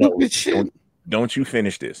 Kind of stupid shit. Don't you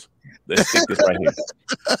finish this. Let's stick this right here.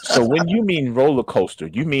 So when you mean roller coaster,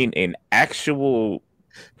 you mean an actual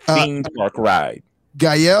theme park ride.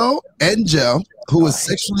 Gael Angel, who is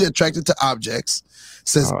sexually attracted to objects,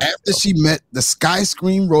 says after she met the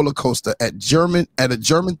Skyscream roller coaster at a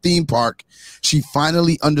German theme park, she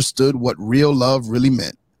finally understood what real love really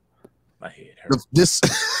meant. My head hurts.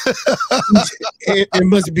 It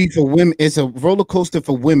must be for women. It's a roller coaster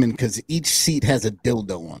for women because each seat has a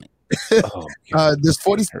dildo on it. This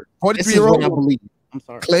 43-year-old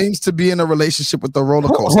claims to be in a relationship with the roller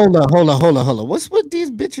coaster. Hold on. What's with these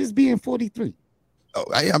bitches being 43? Oh,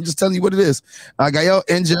 I'm just telling you what it is. Gael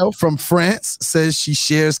Angel from France says she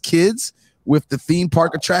shares kids with the theme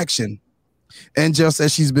park attraction. Angel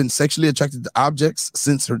says she's been sexually attracted to objects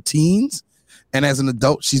since her teens, and as an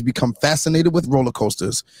adult, she's become fascinated with roller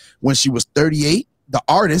coasters. When she was 38, the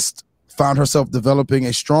artist found herself developing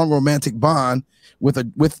a strong romantic bond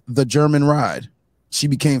with the German ride. She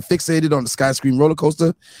became fixated on the Skyscream roller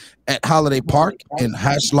coaster at Holiday Park in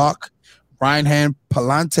Haslach,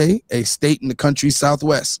 Rheinland-Pfalz, a state in the country's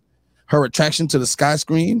southwest. Her attraction to the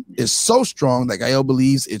Skyscream is so strong that Gael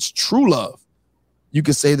believes it's true love. You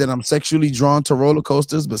could say that I'm sexually drawn to roller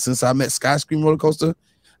coasters, but since I met Skyscream roller coaster,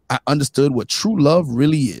 I understood what true love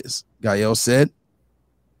really is, Gael said.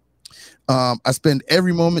 I spend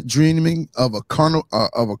every moment dreaming of a carnal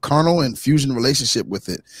and fusion relationship with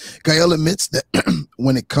it. Gael admits that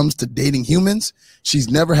when it comes to dating humans, she's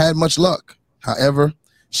never had much luck. However,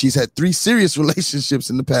 she's had 3 serious relationships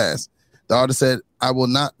in the past. The artist said, I will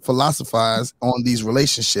not philosophize on these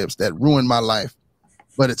relationships that ruined my life,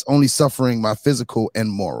 but it's only suffering my physical and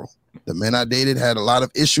moral. The men I dated had a lot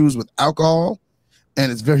of issues with alcohol,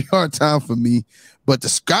 and it's very hard time for me. But the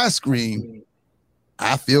Sky Scream,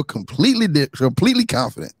 I feel completely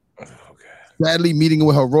confident. Sadly, meeting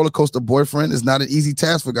with her roller coaster boyfriend is not an easy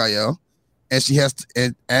task for Gael, and she has to,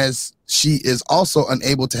 and as she is also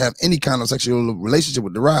unable to have any kind of sexual relationship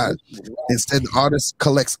with the ride. Instead, the artist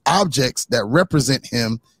collects objects that represent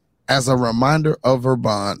him as a reminder of her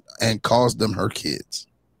bond and calls them her kids.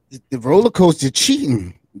 The roller coaster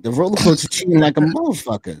cheating. The roller coaster cheating like a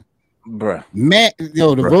motherfucker. Bruh.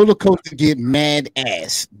 The roller coaster get mad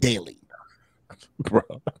ass daily. Bro.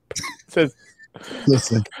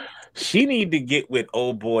 Listen. She need to get with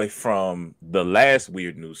old boy from the last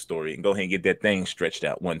weird news story and go ahead and get that thing stretched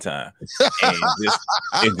out one time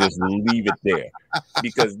and just leave it there,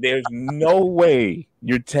 because there's no way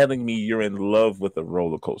you're telling me you're in love with a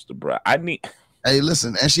roller coaster, bro. Hey,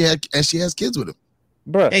 listen, and she has kids with him,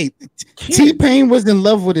 bro. Hey, T-Pain was in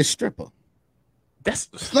love with his stripper.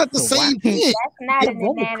 That's not the same thing. That's not an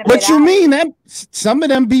inanimate What you object. mean? That some of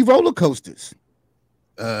them be roller coasters.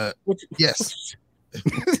 Yes.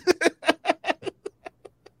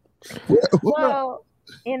 Well,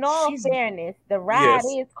 in all fairness, the ride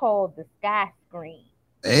is called the Sky Scream.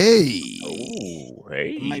 Hey. Oh,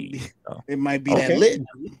 hey. It might be that lit.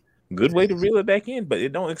 Good way to reel it back in, but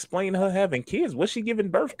it don't explain her having kids. What's she giving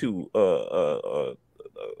birth to? A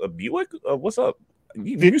Buick? What's up?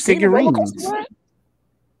 You seen the roller coaster? What?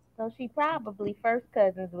 So she probably first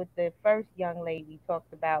cousins with the first young lady we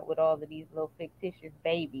talked about with all of these little fictitious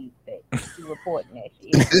babies that she reporting that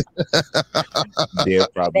shit.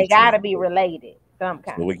 They gotta be related some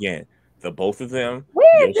kind. So again, the both of them.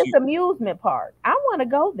 Where is this amusement park? I want to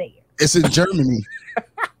go there. It's in Germany.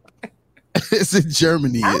 It's in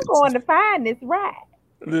Germany. I'm going to find this ride.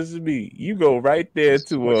 This is me. You go right there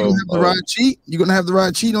to you have the ride cheat. You're gonna have the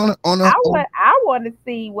ride cheat on it. I want to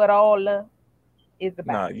see what all the is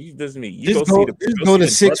about. Nah, this is me. You Just go to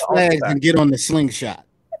Six Flags and get on the slingshot.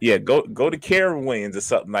 Yeah, go to Carowinds or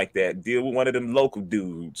something like that. Deal with one of them local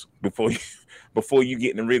dudes before you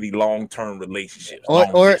get in a really long-term relationship.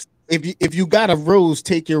 Or if you got a rose,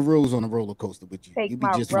 take your rose on a roller coaster with you. Take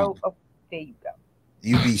my rose. Oh, there you go.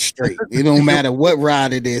 You be straight. It don't matter what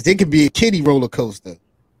ride it is. It could be a kiddie roller coaster.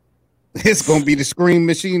 It's gonna be the Scream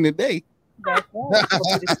Machine today. That's right.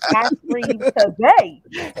 The Sky Scream today.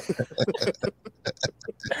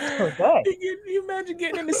 You imagine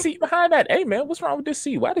getting in the seat behind that? Hey man, what's wrong with this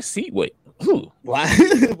seat? Why the seat wet? Why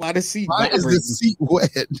the seat? Why is the seat wet?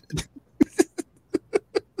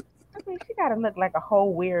 I mean, she gotta look like a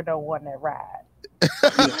whole weirdo on that ride.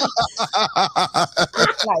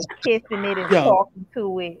 Like kissing it and talking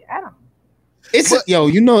to it. I don't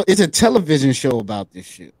know. It's a television show about this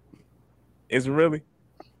shit. Is it really?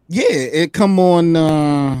 Yeah, it come on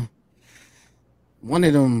one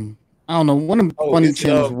of them. I don't know, one of them funny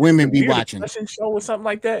channels women be watching. Show or something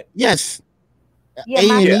like that. Yes. Yeah,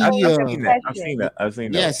 I've seen that.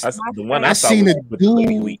 Yes, the one I saw seen was a with the dude.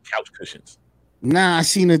 elite couch cushions. Nah, I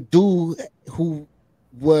seen a dude who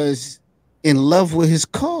was in love with his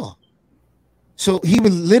car. So he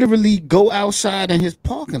would literally go outside in his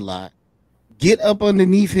parking lot, get up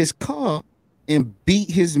underneath his car, and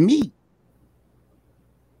beat his meat.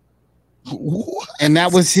 What? And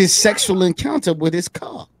that was his sexual encounter with his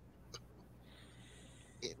car.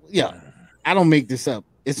 Yeah, I don't make this up.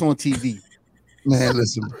 It's on TV. Man,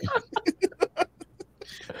 listen, bro.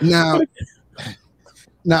 Now,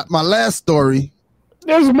 my last story.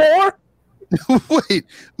 There's more. Wait,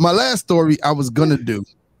 my last story I was gonna do.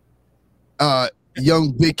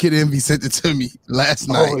 Young Big Kid Envy sent it to me last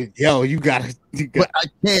night. Yo, you got But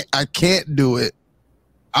I can't do it.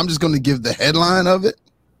 I'm just gonna give the headline of it.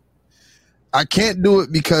 I can't do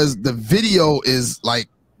it because the video is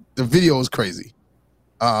crazy.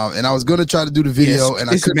 And I was gonna try to do the video, and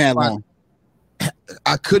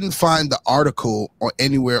I couldn't find the article or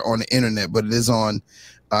anywhere on the internet, but it is on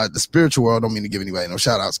the spiritual world. I don't mean to give anybody no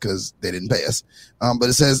shout outs because they didn't pay us. But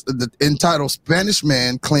it says entitled Spanish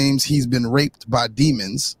Man Claims He's Been Raped by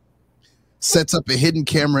Demons, sets up a hidden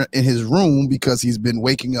camera in his room because he's been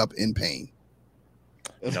waking up in pain.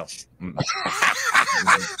 No.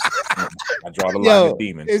 I draw the line of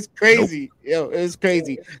demons. It's crazy. Nope. It's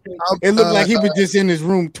crazy. It looked like he was just in his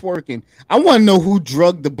room twerking. I want to know who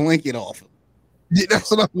drugged the blanket off him. Yeah,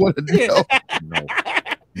 that's what I want to know.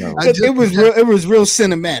 No. It was real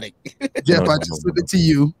cinematic. Jeff, I just sent it to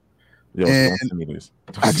you. Yo, and don't send me this.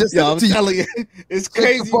 I just I'm telling you, it's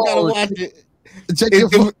crazy. You gotta watch it. Check your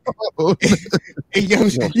phone.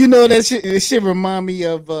 You know that shit. This shit remind me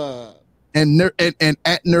of And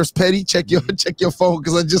at Nurse Petty, check your phone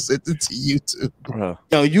because I just sent it to you too. Bro.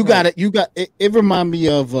 Yo, you got it. You got it. It remind me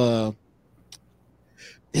of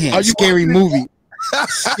scary movie.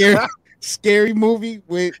 Scary movie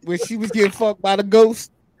where she was getting fucked by the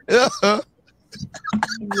ghost. Yes.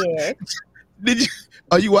 Did you?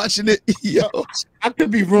 Are you watching it? Yo, I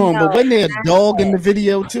could be wrong, but wasn't there a dog in the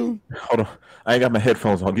video too? Hold on, I ain't got my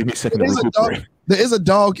headphones on. Give me a second to recuperate. There is a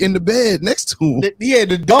dog in the bed next to him. Yeah,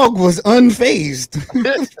 the dog was unfazed.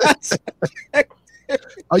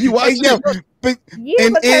 Are you watching? Hey, but, Yeah,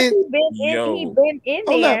 and- because and- he been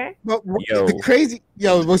in there. But Yo. the crazy,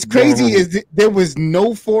 what's crazy is that there was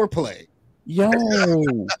no foreplay. Yo,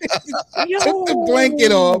 Took the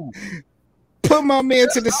blanket off, put my man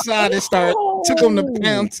to the side and took him to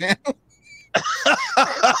Pound Town.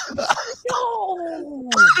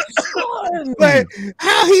 But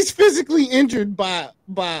how he's physically injured by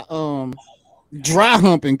dry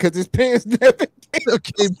humping because his pants never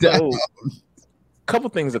came down. Couple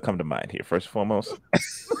things that come to mind here. First and foremost,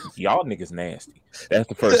 y'all niggas nasty. That's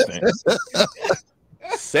the first thing.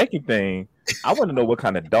 Second thing, I want to know what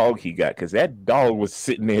kind of dog he got because that dog was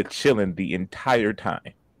sitting there chilling the entire time.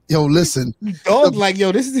 Yo, listen, dog like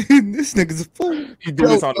this nigga's a fool. He do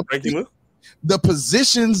this on the regular. The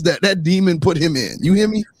positions that demon put him in. You hear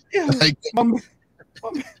me? Yeah. Like,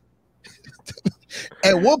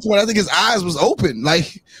 at one point, I think his eyes was open.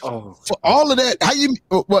 Like for all of that, how you?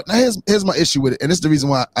 What? Now here's my issue with it, and this is the reason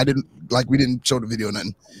why I didn't like. We didn't show the video or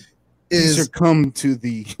nothing. Is succumb to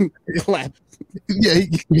the clap. Yeah,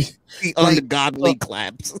 the ungodly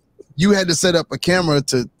claps. You had to set up a camera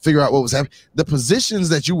to figure out what was happening. The positions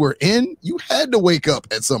that you were in, you had to wake up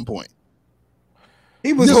at some point.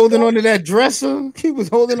 He was holding onto that dresser. He was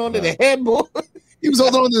holding onto the headboard. He was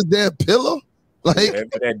holding on to this damn pillow. Like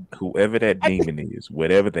whoever that demon is,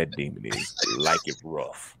 whatever that demon is, like it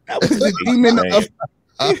rough. That was the demon of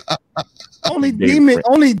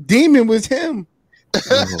only demon was him.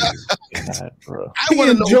 Oh, God, bro. He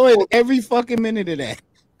enjoyed every fucking minute of that.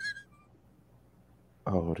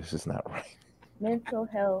 Oh, this is not right. Mental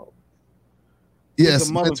health. Yes,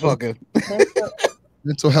 a motherfucker.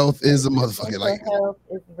 Mental health is a motherfucker. Mental health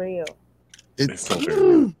is real. It's so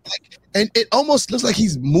and it almost looks like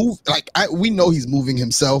he's moved. Like we know he's moving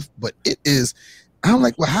himself, but it is. I'm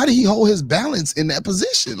like, well, how did he hold his balance in that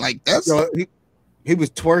position? Like that's he was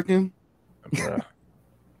twerking. Bruh.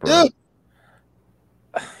 Yeah.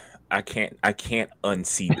 I can't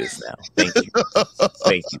unsee this now. Thank you.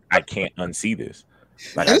 Thank you. I can't unsee this.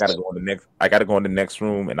 Like I gotta go in the next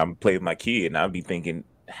room and I'm playing with my kid and I'll be thinking,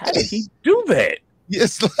 how did he do that?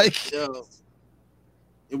 Yes, like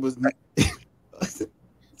it was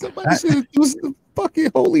somebody should have used the fucking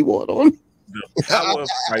holy water on. The power of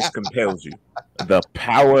Christ compels you. The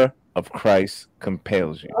power of Christ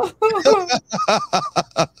compels you.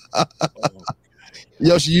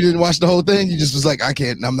 Yoshi, you didn't watch the whole thing? You just was like,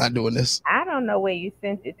 I'm not doing this. I don't know where you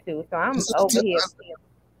sent it to, so I'm over here.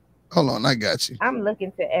 Hold on, I got you. I'm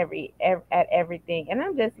looking to at everything, and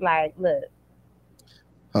I'm just like, look.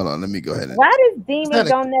 Hold on, let me go ahead. Why does demons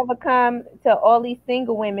don't never come to all these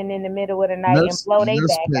single women in the middle of the night and blow their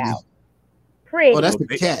back out? Pretty. Oh, that's the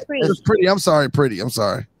cat. That's Pretty. I'm sorry, Pretty. I'm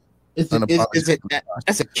sorry. That's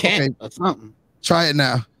a cat or something. Try it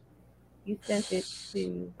now. You sent it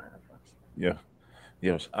to. Yeah.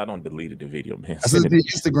 Yes, I don't deleted the video, man. I sent it to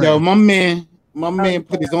Instagram. Yo, my man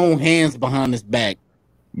put his own hands behind his back.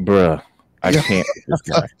 Bruh, I can't with this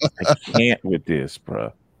guy. I can't with this,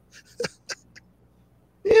 bruh.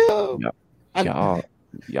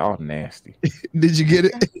 Y'all nasty. Did you get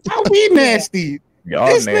it? How we nasty?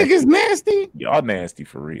 This nigga's nasty. Y'all nasty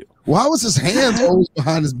for real. Why was his hands always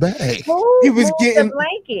behind his back? He was moved getting the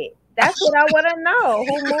blanket. That's what I want to know.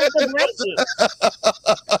 Who moved the blanket?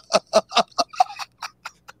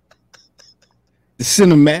 The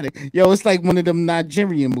cinematic. Yo, it's like one of them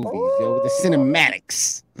Nigerian movies, yo. The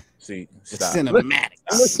cinematics. See, the stop.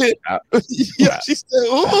 cinematics. Yeah, she said,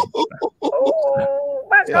 "Ooh, oh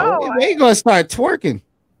my God!" They gonna start twerking.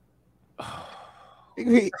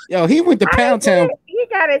 Yo, he went to Pound Town. He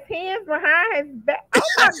got his hands behind his back. Oh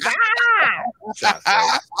my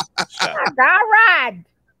God! My God, Rod.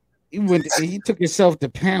 He took himself to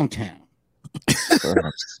Pound Town.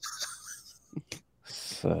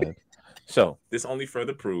 So this only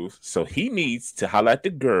further proves. So he needs to highlight the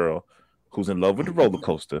girl who's in love with the roller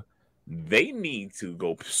coaster. They need to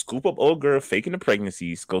go scoop up old girl faking the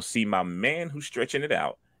pregnancies, go see my man who's stretching it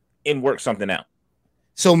out, and work something out.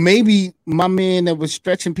 So maybe my man that was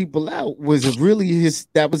stretching people out was really his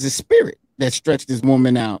spirit that stretched this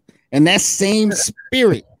woman out. And that same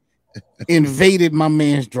spirit invaded my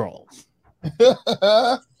man's drawers.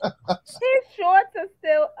 shorts are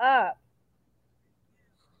still up.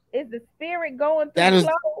 Is the spirit going through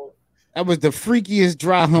clothes? That was the freakiest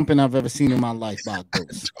dry humping I've ever seen in my life by a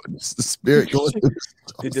ghost. It's the spirit going through.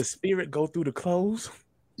 Did the spirit go through the clothes?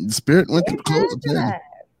 The spirit went through the clothes. Yeah.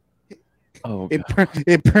 Oh,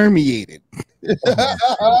 it permeated. Hey,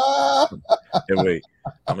 wait,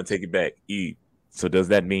 I'm gonna take it back. E. So does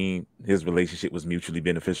that mean his relationship was mutually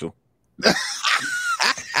beneficial?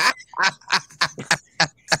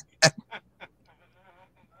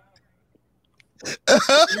 Shout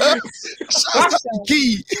out to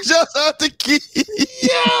Key. Shout out to Key.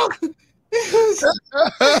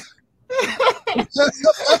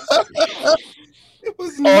 It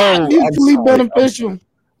was not mutually beneficial.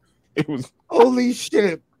 It was. Holy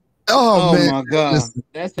shit. Oh man. My God.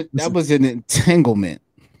 Listen. That was an entanglement.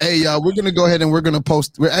 Hey, y'all, we're gonna go ahead and we're gonna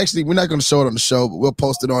post. We're not gonna show it on the show, but we'll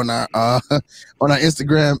post it on our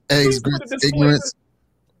Instagram. Eggs, grits, ignorance.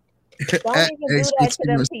 Don't even do that to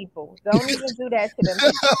them people. Don't even do that to them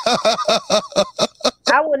people.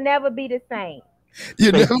 I will never be the same.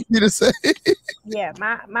 You'll never be the same. Yeah,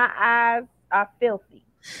 my eyes are filthy.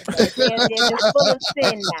 They're just full of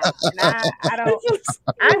sin now. And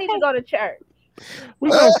I need to go to church. We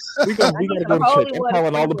gotta go to church. I'm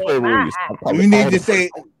calling all the prayer warriors. We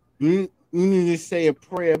need to say a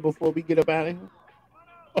prayer before we get up out of here.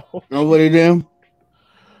 Know what it is?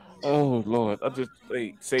 Oh Lord, I just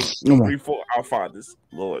say 3, 4 Our Fathers,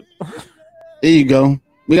 Lord. There you go.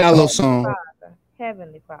 We got a little song. Father,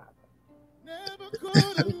 Heavenly Father. We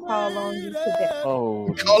call on you today.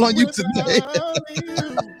 Oh, call on you today.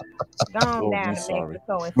 Gone down to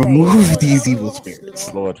Mexico and remove these evil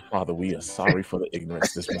spirits. Lord, Father, we are sorry for the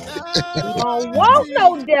ignorance this morning. We don't want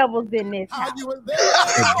no devils in this house. We want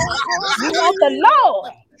the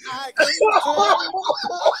Lord.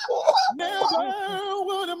 Never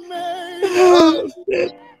would have made.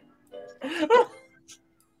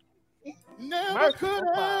 Never could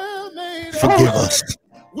have made. Forgive us.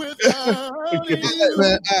 Man, all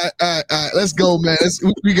right. Let's go, man.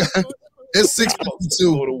 We got it's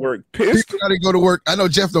 6:52. Go to work. Pissed. People gotta go to work. I know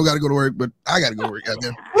Jeff don't gotta go to work, but I gotta go to work.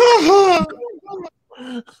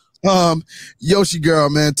 Goddamn. Yoshi girl,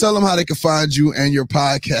 man, tell them how they can find you and your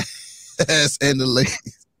podcast and the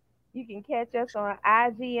ladies. You can catch us on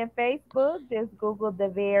IG and Facebook. Just Google the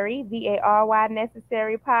Very VARY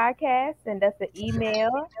Necessary Podcast. Send us an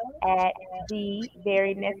email at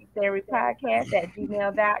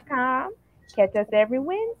theverynecessarypodcast@gmail.com. Catch us every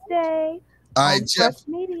Wednesday. All right, Jeff.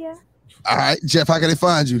 Media. All right, Jeff. How can they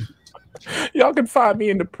find you? Y'all can find me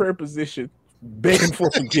in the prayer position, begging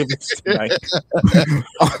for forgiveness tonight.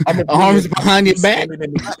 Arms behind your back.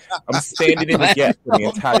 I'm standing in the gap for the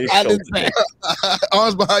entire show today.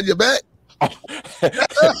 Arms behind your back. And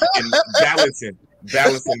balancing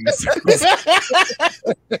this.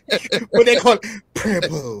 What they call it? Prayer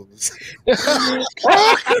pose.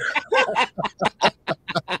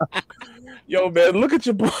 Yo, man, look at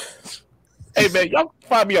your boys. Hey, man, y'all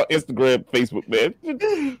find me on Instagram, Facebook, man.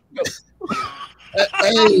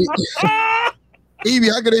 Hey, Evie,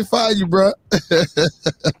 how can they find you, bro?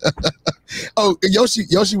 Oh,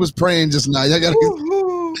 Yoshi was praying just now. Y'all gotta.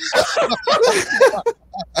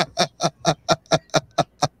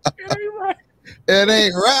 It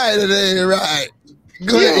ain't right.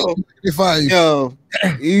 Go ahead. They find you.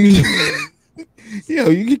 Yo,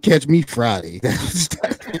 you can catch me Friday.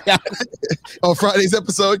 On Friday's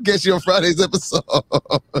episode, catch you on Friday's episode.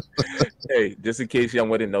 Hey, just in case y'all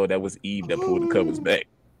wouldn't know, that was Eve that pulled the covers back.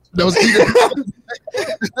 That was Eve.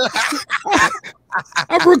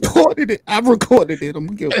 I recorded it. I'm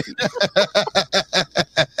guilty.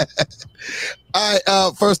 All right.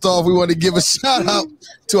 First off, we want to give a shout out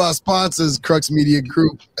to our sponsors, Crux Media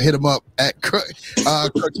Group. Hit them up at Crux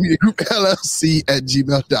Media Group LLC at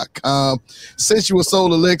gmail.com. Sensual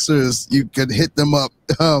Soul Elixirs, you can hit them up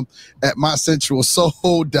at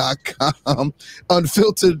mysensualsoul.com.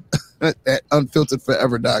 Unfiltered at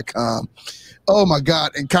unfilteredforever.com. Oh my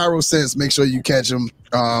God. And Cairo Sense, make sure you catch them.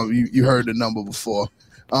 You heard the number before.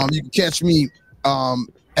 You can catch me at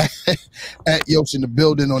Yoshi in the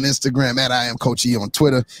Building on Instagram, at I am Coach E on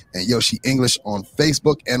Twitter, and Yoshi English on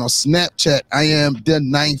Facebook, and on Snapchat, I am the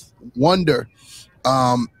Ninth Wonder.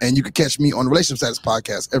 And you can catch me on the Relationship Status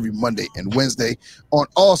Podcast every Monday and Wednesday on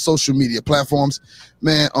all social media platforms.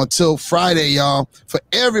 Man, until Friday, y'all, for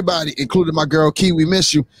everybody, including my girl Key, we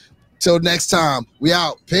miss you. Till next time, we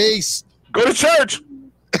out. Peace. Go to church.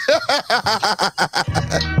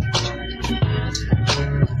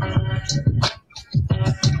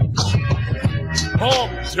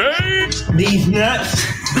 These nuts.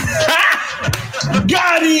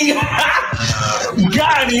 Got him.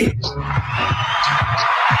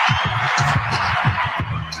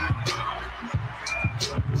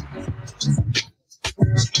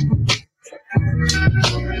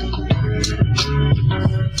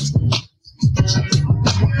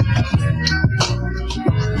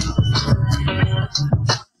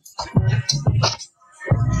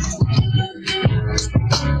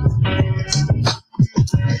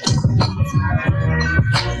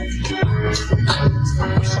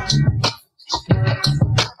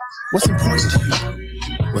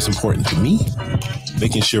 What's important to me?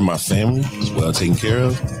 Making sure my family is well taken care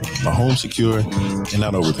of, my home secure, and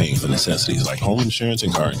not overpaying for necessities like home insurance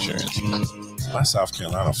and car insurance. My South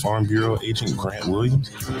Carolina Farm Bureau agent, Grant Williams,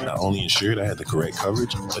 not only ensured I had the correct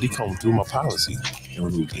coverage, but he combed through my policy and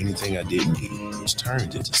removed anything I didn't need, which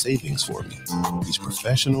turned into savings for me. He's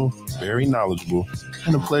professional, very knowledgeable,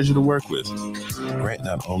 and a pleasure to work with. Grant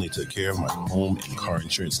not only took care of my home and car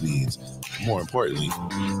insurance needs, but more importantly,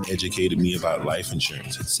 educated me about life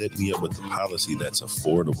insurance and set me up with a policy that's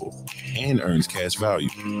affordable and earns cash value,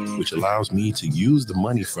 which allows me to use the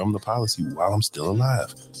money from the policy while I'm still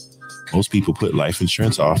alive. Most people put life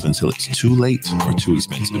insurance off until it's too late or too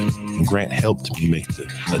expensive, and Grant helped me make the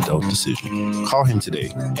adult decision. Call him today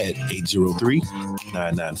at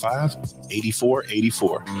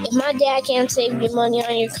 803-995-8484. If my dad can't save you money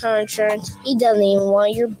on your car insurance, he doesn't even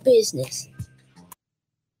want your business.